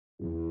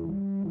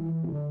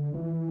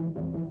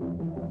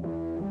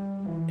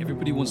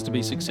Everybody wants to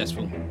be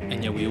successful,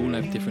 and yet we all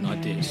have different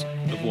ideas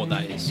of what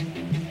that is.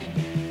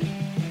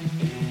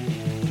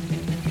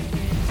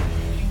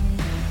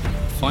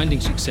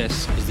 Finding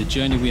success is the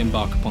journey we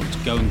embark upon to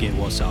go and get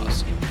what's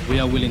ours. We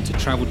are willing to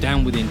travel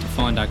down within to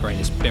find our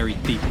greatness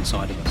buried deep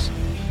inside of us,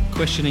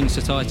 questioning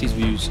society's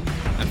views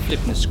and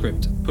flipping the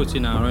script,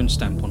 putting our own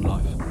stamp on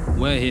life.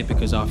 We're here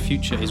because our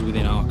future is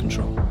within our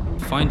control.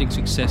 Finding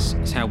success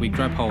is how we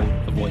grab hold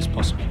of what is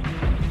possible.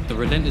 The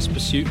relentless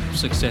pursuit of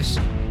success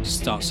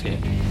starts here.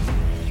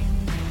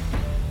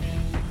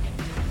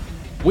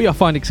 We are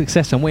Finding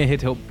Success, and we're here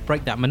to help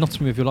break that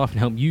monotony of your life and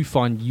help you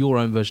find your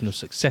own version of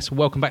success.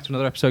 Welcome back to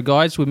another episode,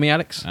 guys, with me,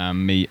 Alex.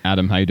 Me,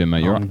 Adam. How you doing,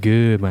 mate? You I'm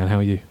good, man. How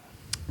are you?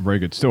 Very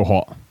good. Still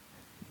hot.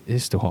 It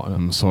is still hot, isn't it?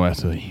 I'm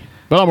sweaty.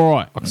 But I'm all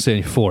right. I can see it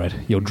on your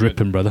forehead. You're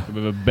dripping, brother.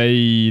 With a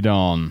bead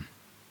on.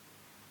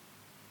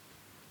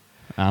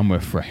 And we're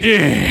fresh.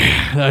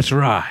 Yeah, that's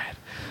right.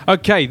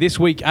 Okay, this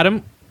week,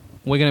 Adam,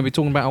 we're going to be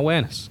talking about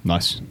awareness.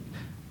 Nice.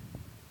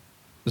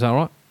 Is that all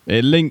right?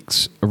 It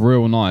links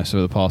real nice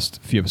over the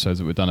past few episodes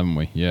that we've done, haven't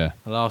we? Yeah.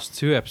 The last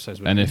two episodes.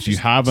 And if you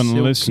haven't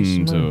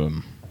listened to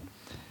them,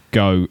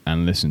 go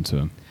and listen to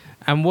them.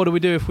 And what do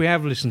we do if we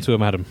have listened to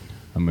them, Adam?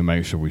 And we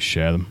make sure we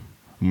share them.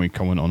 And we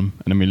comment on them.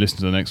 And then we listen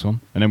to the next one.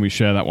 And then we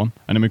share that one.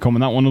 And then we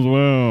comment that one as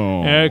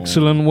well.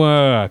 Excellent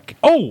work.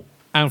 Oh!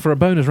 And for a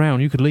bonus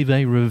round, you could leave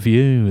a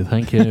review.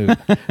 Thank you.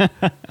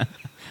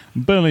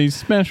 Billy's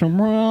special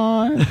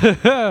ride.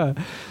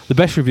 The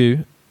best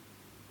review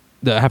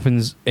that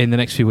happens in the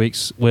next few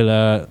weeks,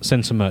 we'll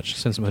send some merch,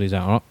 send some hoodies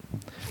out, all right?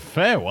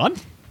 Fair one.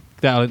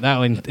 That'll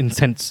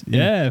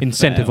incentivize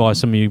fair.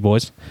 some of you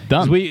boys.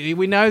 Done. We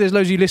know there's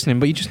loads of you listening,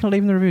 but you're just not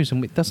leaving the reviews,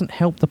 and it doesn't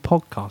help the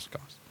podcast,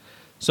 guys.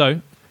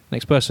 So,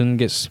 next person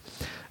gets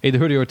either a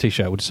hoodie or a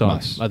t-shirt. We'll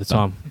decide at the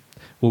time.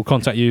 We'll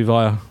contact you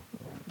via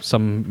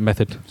some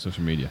method.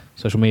 Social media.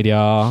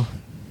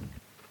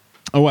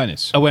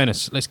 Awareness.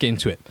 Let's get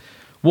into it.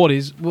 What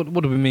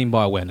do we mean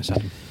by awareness,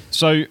 Adam?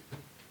 So,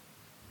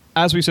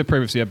 as we said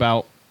previously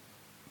about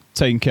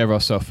taking care of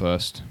ourselves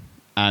first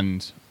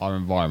and our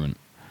environment,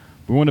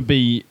 we want to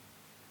be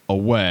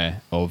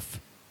aware of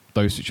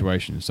those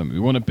situations. We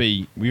want to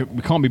be. We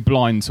can't be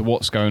blind to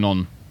what's going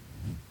on.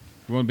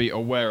 We want to be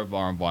aware of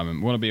our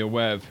environment. We want to be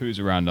aware of who's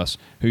around us,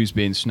 who's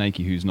being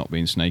snaky, who's not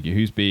being snaky,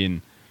 who's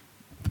being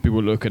the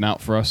people looking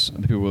out for us,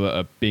 the people that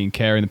are being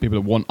caring, the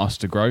people that want us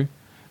to grow,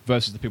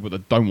 versus the people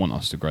that don't want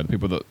us to grow, the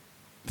people that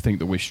think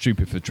that we're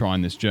stupid for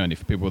trying this journey,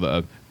 for people that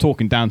are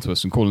talking down to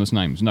us and calling us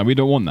names. No, we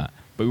don't want that.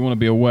 But we want to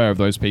be aware of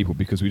those people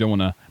because we don't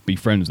want to be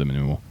friends with them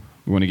anymore.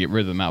 We want to get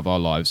rid of them out of our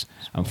lives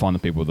and find the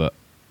people that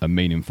are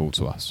meaningful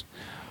to us.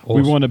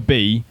 Awesome. We want to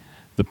be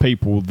the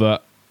people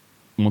that,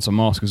 once a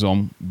mask is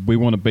on, we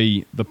want to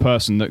be the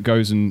person that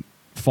goes and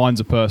finds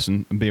a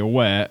person and be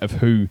aware of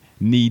who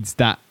needs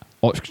that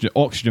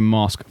oxygen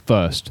mask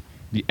first.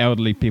 The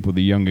elderly people,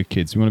 the younger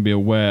kids. We want to be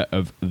aware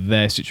of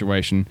their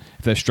situation.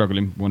 If they're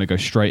struggling, we want to go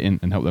straight in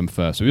and help them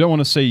first. So we don't want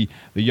to see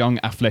the young,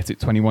 athletic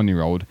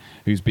 21-year-old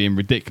who's being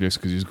ridiculous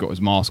because he's got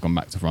his mask on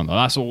back to front.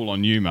 That's all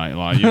on you, mate.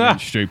 Like, you're being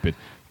stupid.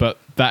 But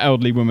that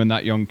elderly woman,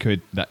 that young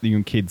kid, the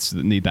young kids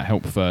that need that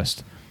help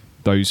first,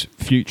 those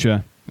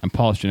future and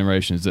past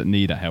generations that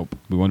need that help,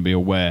 we want to be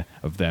aware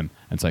of them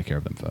and take care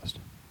of them first.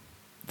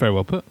 Very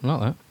well put. I like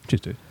that.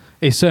 Just do.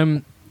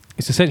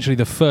 It's essentially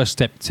the first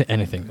step to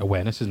anything,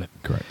 awareness, isn't it?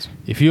 Correct.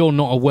 If you're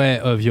not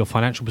aware of your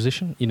financial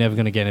position, you're never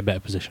going to get in a better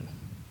position.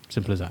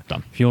 Simple as that.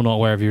 Done. If you're not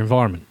aware of your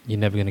environment, you're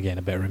never going to get in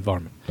a better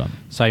environment. Done.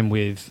 Same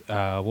with,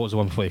 what was the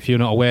one before? If you're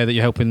not aware that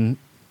you're helping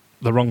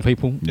the wrong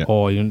people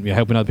or you're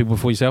helping other people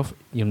before yourself,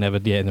 you'll never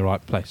get in the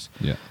right place.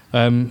 Yeah.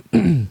 And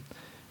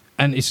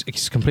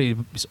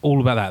it's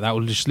all about that. That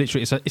will just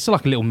literally, it's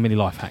like a little mini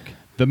life hack.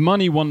 The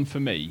money one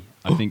for me,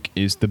 I think,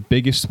 is the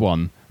biggest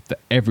one that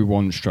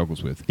everyone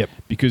struggles with. Yep.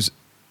 Because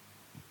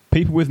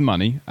people with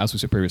money, as we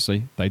said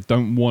previously, they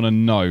don't want to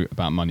know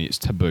about money. It's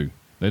taboo.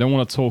 They don't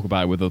want to talk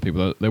about it with other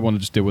people. They want to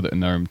just deal with it in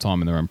their own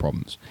time and their own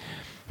problems.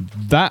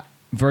 That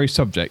very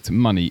subject,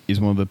 money, is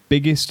one of the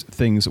biggest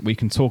things that we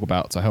can talk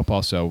about to help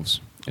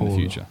ourselves in the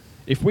future.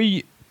 If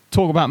we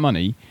talk about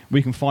money,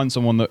 we can find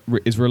someone that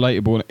is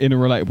relatable in a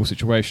relatable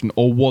situation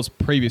or was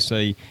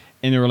previously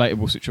in a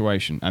relatable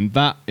situation, and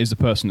that is the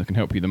person that can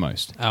help you the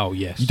most. Oh,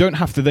 yes. You don't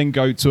have to then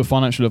go to a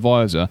financial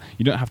advisor.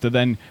 You don't have to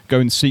then go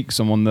and seek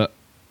someone that,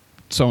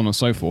 so on and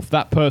so forth.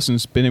 That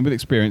person's been in with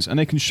experience, and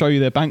they can show you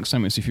their bank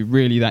statements if you're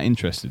really that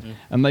interested,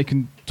 and they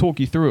can talk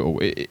you through it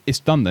all. It's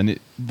done then.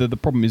 The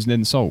problem is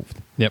then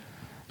solved. Yep.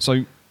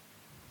 So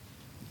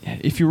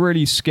if you're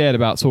really scared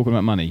about talking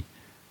about money,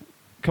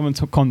 come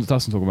and contact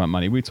us and talk about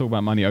money. We talk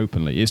about money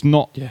openly. It's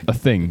not a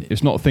thing.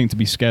 It's not a thing to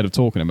be scared of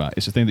talking about.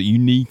 It's a thing that you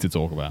need to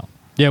talk about.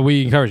 Yeah,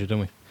 we encourage it,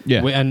 don't we?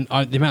 Yeah.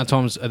 The amount of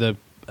times at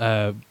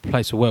the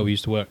place of work we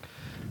used to work,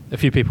 a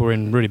few people were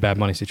in really bad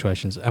money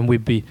situations, and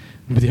we'd be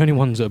the only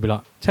ones that would be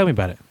like, tell me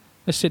about it.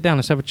 Let's sit down,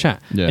 let's have a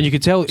chat. Yeah. And you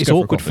could tell it's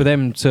awkward for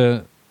them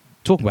to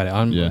talk about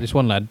it. This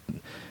one lad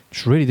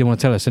just really didn't want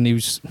to tell us, and he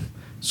was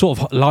sort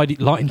of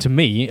lying to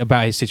me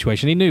about his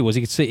situation. He knew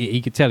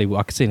he could tell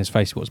I could see in his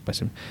face it was,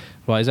 bless him.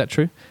 Right, is that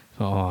true?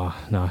 oh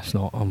no, it's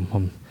not.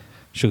 I'm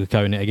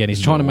sugarcoating it again.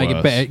 He's trying to make it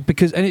worse.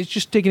 better and it's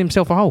just digging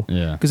himself a hole.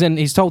 Yeah. Because then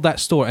he's told that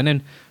story, and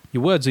then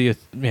your words are your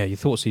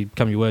thoughts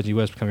become your words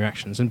become your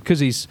actions, and because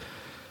he's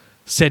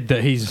said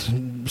that he's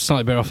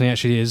slightly better off than he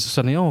actually is,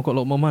 suddenly, I've got a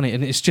lot more money,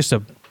 and it's just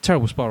a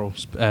terrible spiral.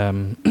 It's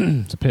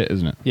a pit,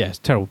 isn't it? Yeah, it's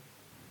a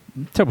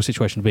terrible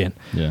situation to be in.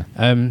 Yeah.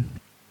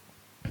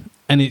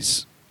 And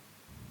it's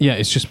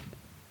just,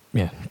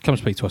 come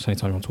speak to us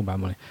anytime you want to talk about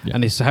money. Yeah.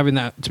 And it's having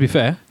that, to be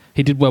fair,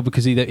 he did well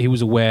because he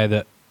was aware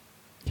that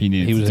He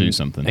needed to do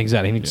something.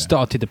 Exactly. He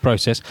started the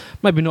process.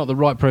 Maybe not the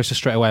right process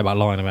straight away about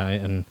lying about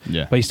it,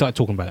 but he started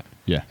talking about it.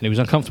 Yeah. And it was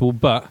uncomfortable,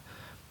 but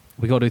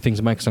we got to do things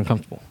that make us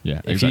uncomfortable.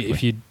 Yeah,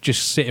 If you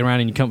just sit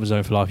around in your comfort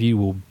zone for life, you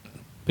will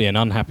be an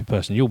unhappy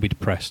person. You'll be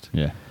depressed.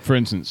 Yeah. For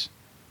instance,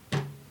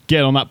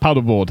 get on that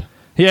paddleboard.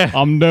 Yeah.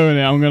 I'm doing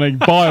it. I'm going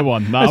to buy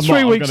one. No, That's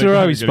 3 weeks in a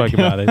row we spoke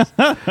about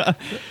this.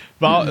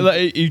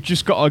 But you've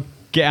just got to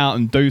get out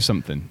and do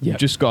something. Yeah. You've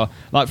just got to,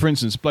 like, for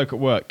instance, bloke at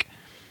work,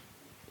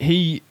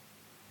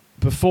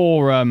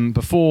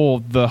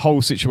 before the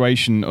whole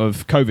situation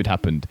of COVID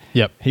happened,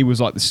 Yep. he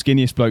was like the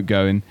skinniest bloke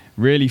going,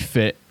 really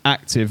fit,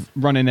 active,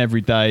 running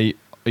every day.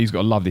 He's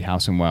got a lovely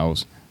house in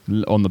Wales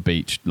on the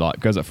beach, like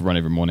goes up for a run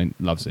every morning,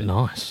 loves it.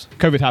 Nice.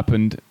 COVID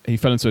happened, he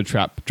fell into a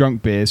trap,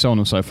 drunk beer, so on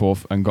and so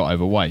forth, and got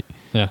overweight.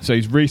 Yeah. So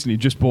he's recently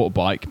just bought a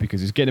bike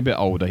because he's getting a bit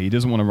older. He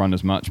doesn't want to run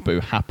as much, but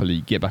he'll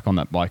happily get back on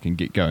that bike and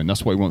get going.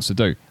 That's what he wants to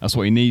do. That's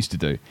what he needs to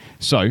do.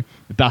 So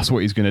that's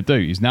what he's going to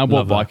do. He's now bought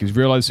Love a bike. that. He's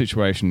realised the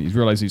situation. He's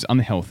realised he's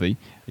unhealthy.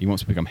 He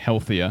wants to become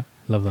healthier.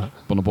 Love that.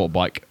 Bought a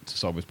bike to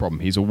solve his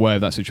problem. He's aware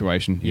of that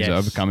situation. He's Yes.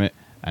 overcome it,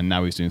 and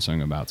now he's doing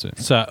something about it.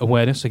 So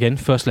awareness, again,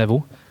 first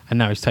level, and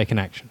now he's taking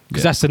action.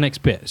 Because Yeah. that's the next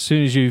bit. As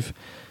soon as you've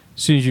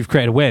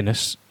created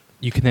awareness,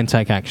 you can then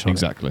take action on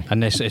Exactly. it.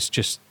 And it's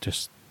just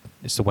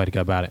it's the way to go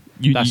about it.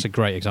 You- That's a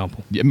great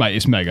example. Yeah, mate,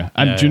 it's mega.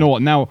 And Yeah, do you know yeah.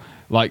 what? Now,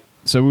 like,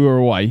 so we were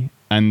away,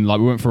 and like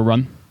we went for a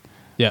run.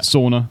 Yeah.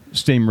 Sauna,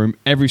 steam room,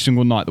 every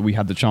single night that we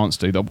had the chance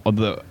to,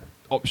 the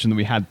option that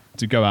we had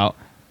to go out.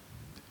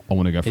 I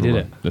want to go for a did run.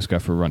 it. Let's go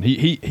for a run.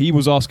 He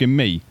was asking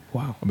me,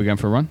 Wow. are we going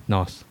for a run?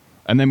 Nice.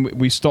 And then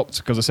we stopped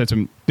because I said to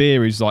him,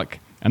 beer is like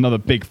another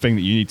big thing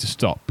that you need to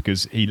stop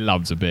because he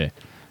loves a beer.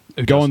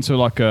 Who Go does? on to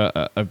like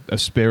a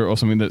spirit or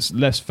something that's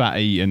less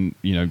fatty and,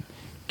 you know,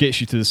 gets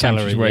you to the same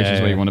Calorie, situations yeah,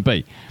 where yeah. you want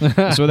to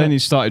be. So then he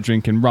started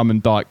drinking rum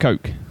and Diet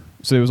Coke.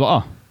 So he was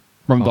like,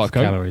 rum and Off Diet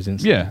Coke. calories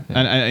instantly. Yeah,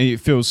 and it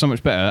feels so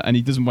much better, and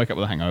he doesn't wake up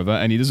with a hangover,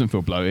 and he doesn't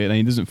feel bloated, and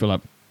he doesn't feel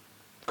like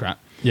crap.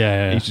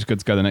 Yeah. He's just good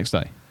to go the next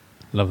day.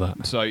 Love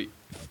that. So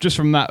just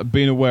from that,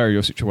 being aware of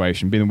your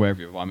situation, being aware of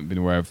your environment, being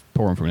aware of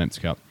pouring from an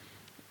empty cup,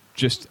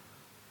 just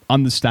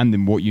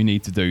understanding what you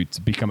need to do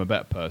to become a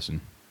better person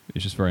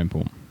is just very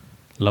important.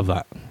 Love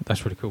that.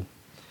 That's really cool.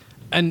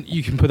 And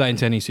you can put that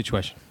into any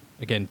situation.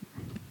 Again,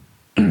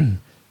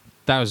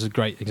 that was a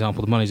great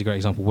example. The money's a great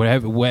example.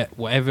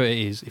 Whatever it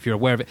is, if you're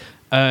aware of it,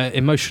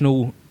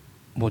 emotional,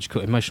 what do you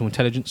call it? Emotional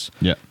intelligence.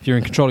 Yeah. If you're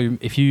in control,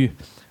 if you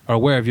are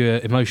aware of your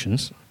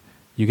emotions,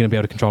 you're going to be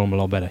able to control them a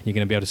lot better. You're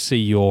going to be able to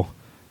see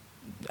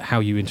how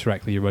you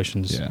interact with your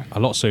emotions a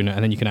lot sooner,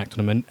 and then you can act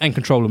on them and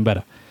control them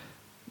better.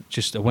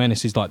 Just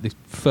awareness is like the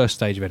first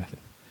stage of anything,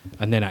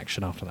 and then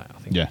action after that, I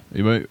think. Yeah.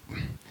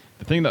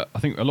 The thing that I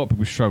think a lot of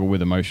people struggle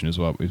with emotion as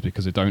well is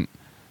because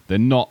they're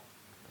not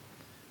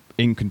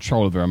in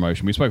control of their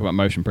emotion. We spoke about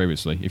emotion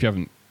previously. If you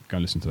haven't, go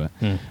and listen to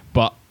it.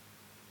 But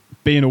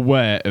being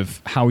aware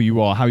of how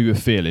you are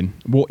feeling,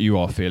 what you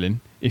are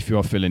feeling, if you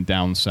are feeling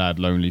down, sad,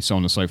 lonely, so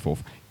on and so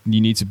forth, you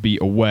need to be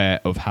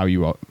aware of how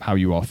you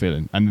are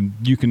feeling, and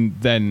you can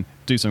then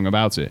do something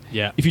about it.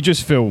 Yeah. If you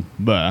just feel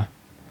there,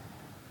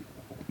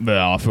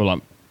 I feel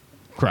like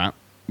crap.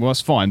 Well,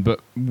 that's fine,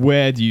 but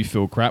where do you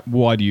feel crap?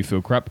 Why do you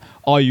feel crap?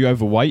 Are you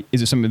overweight?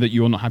 Is it something that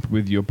you're not happy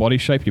with your body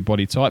shape, your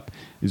body type?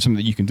 Is it something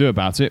that you can do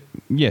about it?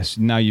 Yes,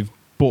 now you've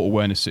brought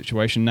awareness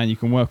situation, now you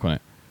can work on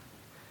it.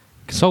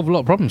 Can solve a lot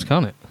of problems,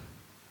 can't it?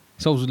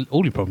 Solves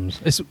all your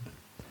problems. It's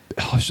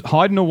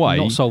Hiding away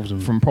Not solves them.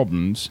 from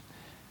problems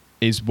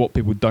is what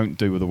people don't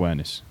do with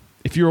awareness.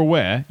 If you're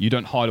aware, you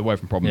don't hide away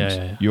from problems.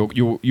 Yeah.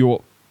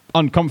 You're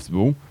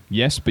uncomfortable,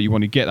 yes, but you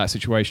want to get that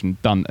situation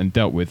done and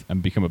dealt with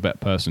and become a better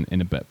person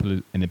in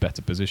a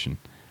better position.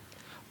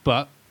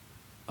 But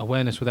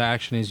awareness without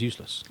action is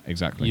useless.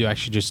 Exactly. You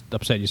actually just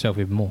upset yourself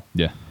even more.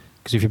 Yeah.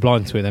 Because if you're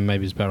blind to it, then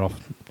maybe it's better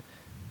off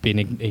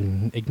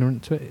being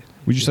ignorant to it.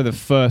 Would you say the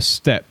first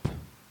step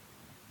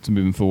to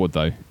moving forward,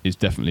 though, is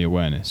definitely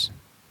awareness?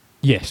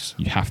 Yes.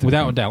 You have to.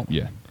 Without a doubt.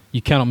 Yeah.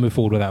 You cannot move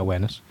forward without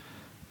awareness.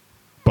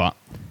 But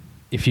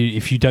If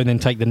you don't then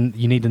take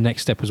you need the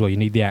next step as well. You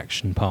need the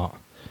action part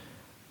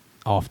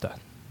after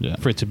yeah.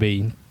 for it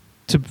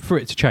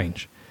to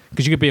change.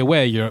 Because you could be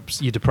aware you're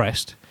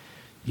depressed.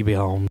 You could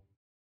be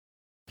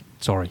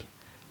sorry,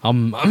 I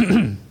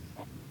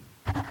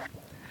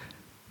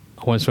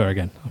won't swear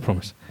again. I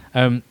promise.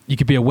 You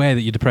could be aware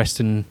that you're depressed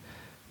and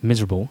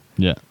miserable.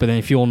 Yeah. But then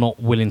if you're not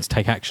willing to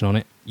take action on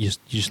it, you're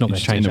just not You're going to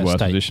just change in a that worse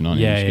state. position, aren't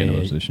you? You're just getting in a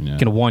worse position, yeah. You're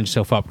going to wind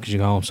yourself up because you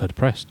go, oh, I'm so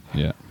depressed.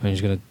 Yeah. And you're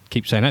just going to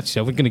keep saying that to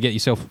yourself. You're going to get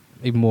yourself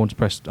even more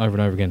depressed over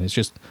and over again. It's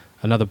just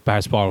another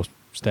bad spiral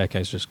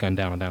staircase just going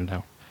down and down and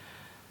down.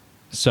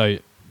 So,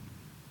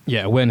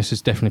 yeah, awareness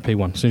is definitely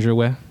P1. As soon as you're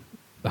aware,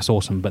 that's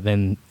awesome. But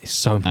then it's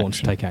so important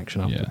to take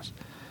action afterwards.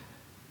 Yeah.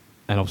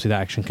 And obviously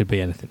that action could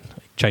be anything.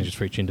 It changes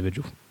for each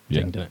individual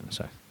thing, Yeah. doesn't it?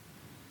 So,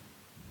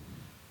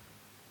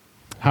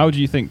 How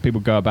do you think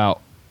people go about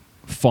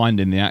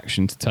finding the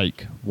action to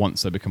take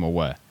once they become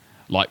aware?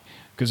 Like,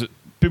 because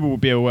people will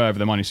be aware of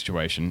their money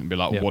situation and be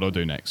like, Yeah. what do I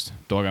do next?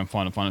 Do I go and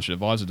find a financial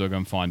advisor? Do I go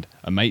and find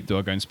a mate? Do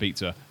I go and speak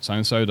to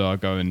so-and-so? Do I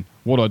go and...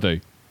 What do I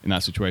do in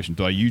that situation?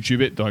 Do I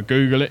YouTube it? Do I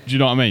Google it? Do you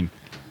know what I mean?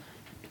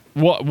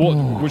 What do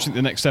you think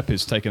the next step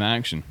is taking that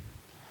action?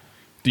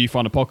 Do you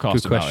find a podcast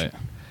Good about question. it?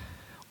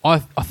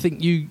 I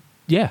think you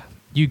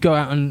go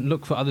out and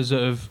look for others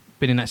that have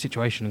been in that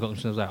situation and got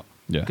themselves out.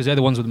 Yeah. Because they're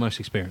the ones with the most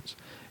experience.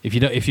 If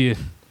you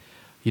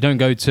don't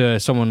go to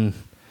someone,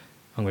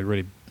 I'm going to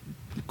really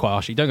quite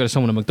harsh. You don't go to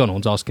someone at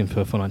McDonald's asking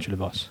for financial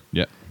advice.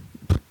 Yeah.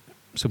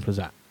 Simple as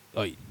that.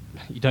 Like,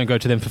 you don't go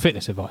to them for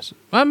fitness advice.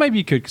 Well, maybe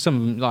you could. Cause some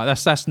of them, like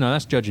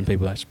that's judging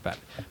people. That's bad.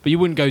 But you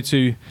wouldn't go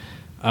to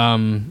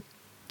a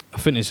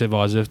fitness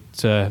advisor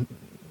to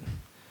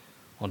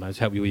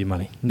help you with your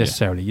money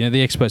necessarily. You know,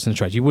 the experts in the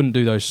trade. You wouldn't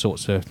do those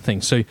sorts of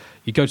things. So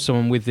you go to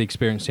someone with the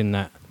experience in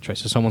that trade.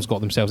 So someone's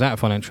got themselves out of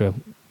financial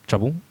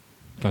trouble.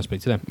 Go and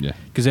speak to them. Yeah.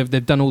 Because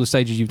they've done all the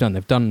stages you've done.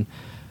 They've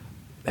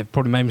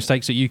probably made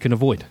mistakes that you can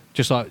avoid.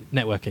 Just like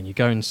networking, you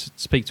go and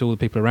speak to all the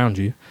people around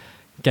you,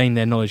 gain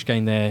their knowledge,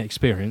 gain their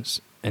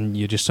experience, and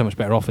you're just so much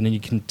better off. And then you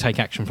can take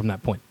action from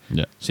that point.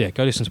 Yeah. So yeah,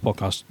 go listen to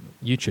podcasts,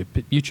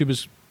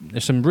 YouTubers.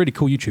 There's some really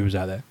cool YouTubers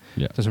out there.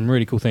 Yeah. There's some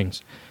really cool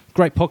things.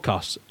 Great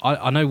podcasts.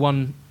 I know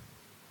one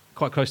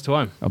quite close to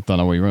home. I don't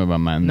know what you're on about,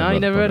 man. No, you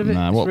never heard of it?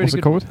 Nah. It's What's really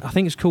it called? I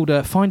think it's called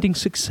Finding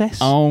Success.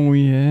 Oh,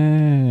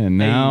 yeah.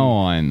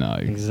 Now I know.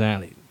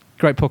 Exactly.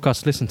 Great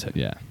podcast to listen to.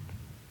 Yeah.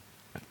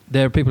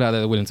 There are people out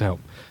there that are willing to help.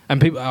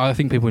 And I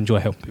think people enjoy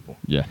helping people.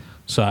 Yeah.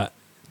 So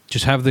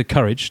just have the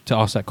courage to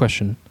ask that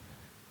question.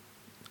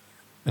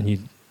 And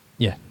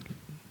You're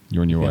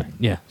on your way.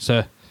 Yeah.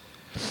 So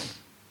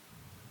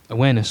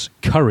awareness,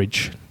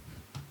 courage,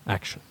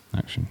 action.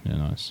 Action. Yeah,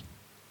 nice.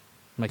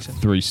 Makes sense.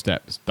 3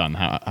 steps done.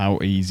 How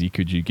easy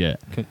could you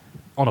get?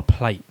 On a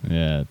plate.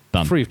 Yeah,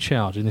 done. Free of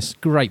charge in this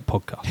great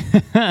podcast.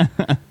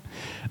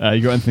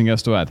 You got anything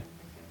else to add?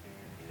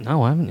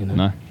 No, I haven't, you know.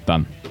 No?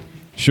 Done.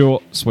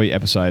 Short, sweet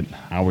episode.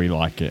 How we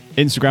like it.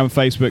 Instagram,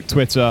 Facebook,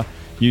 Twitter,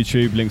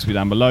 YouTube. Links will be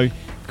down below. If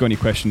you've got any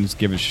questions,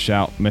 give us a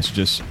shout. Message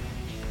us.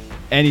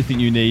 Anything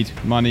you need.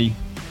 Money.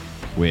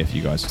 We're here for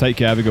you guys. Take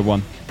care. Have a good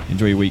one.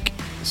 Enjoy your week.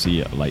 See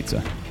you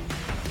later.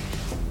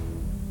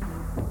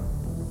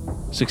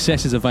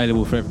 Success is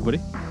available for everybody,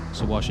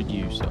 so why should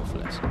you settle for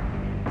less?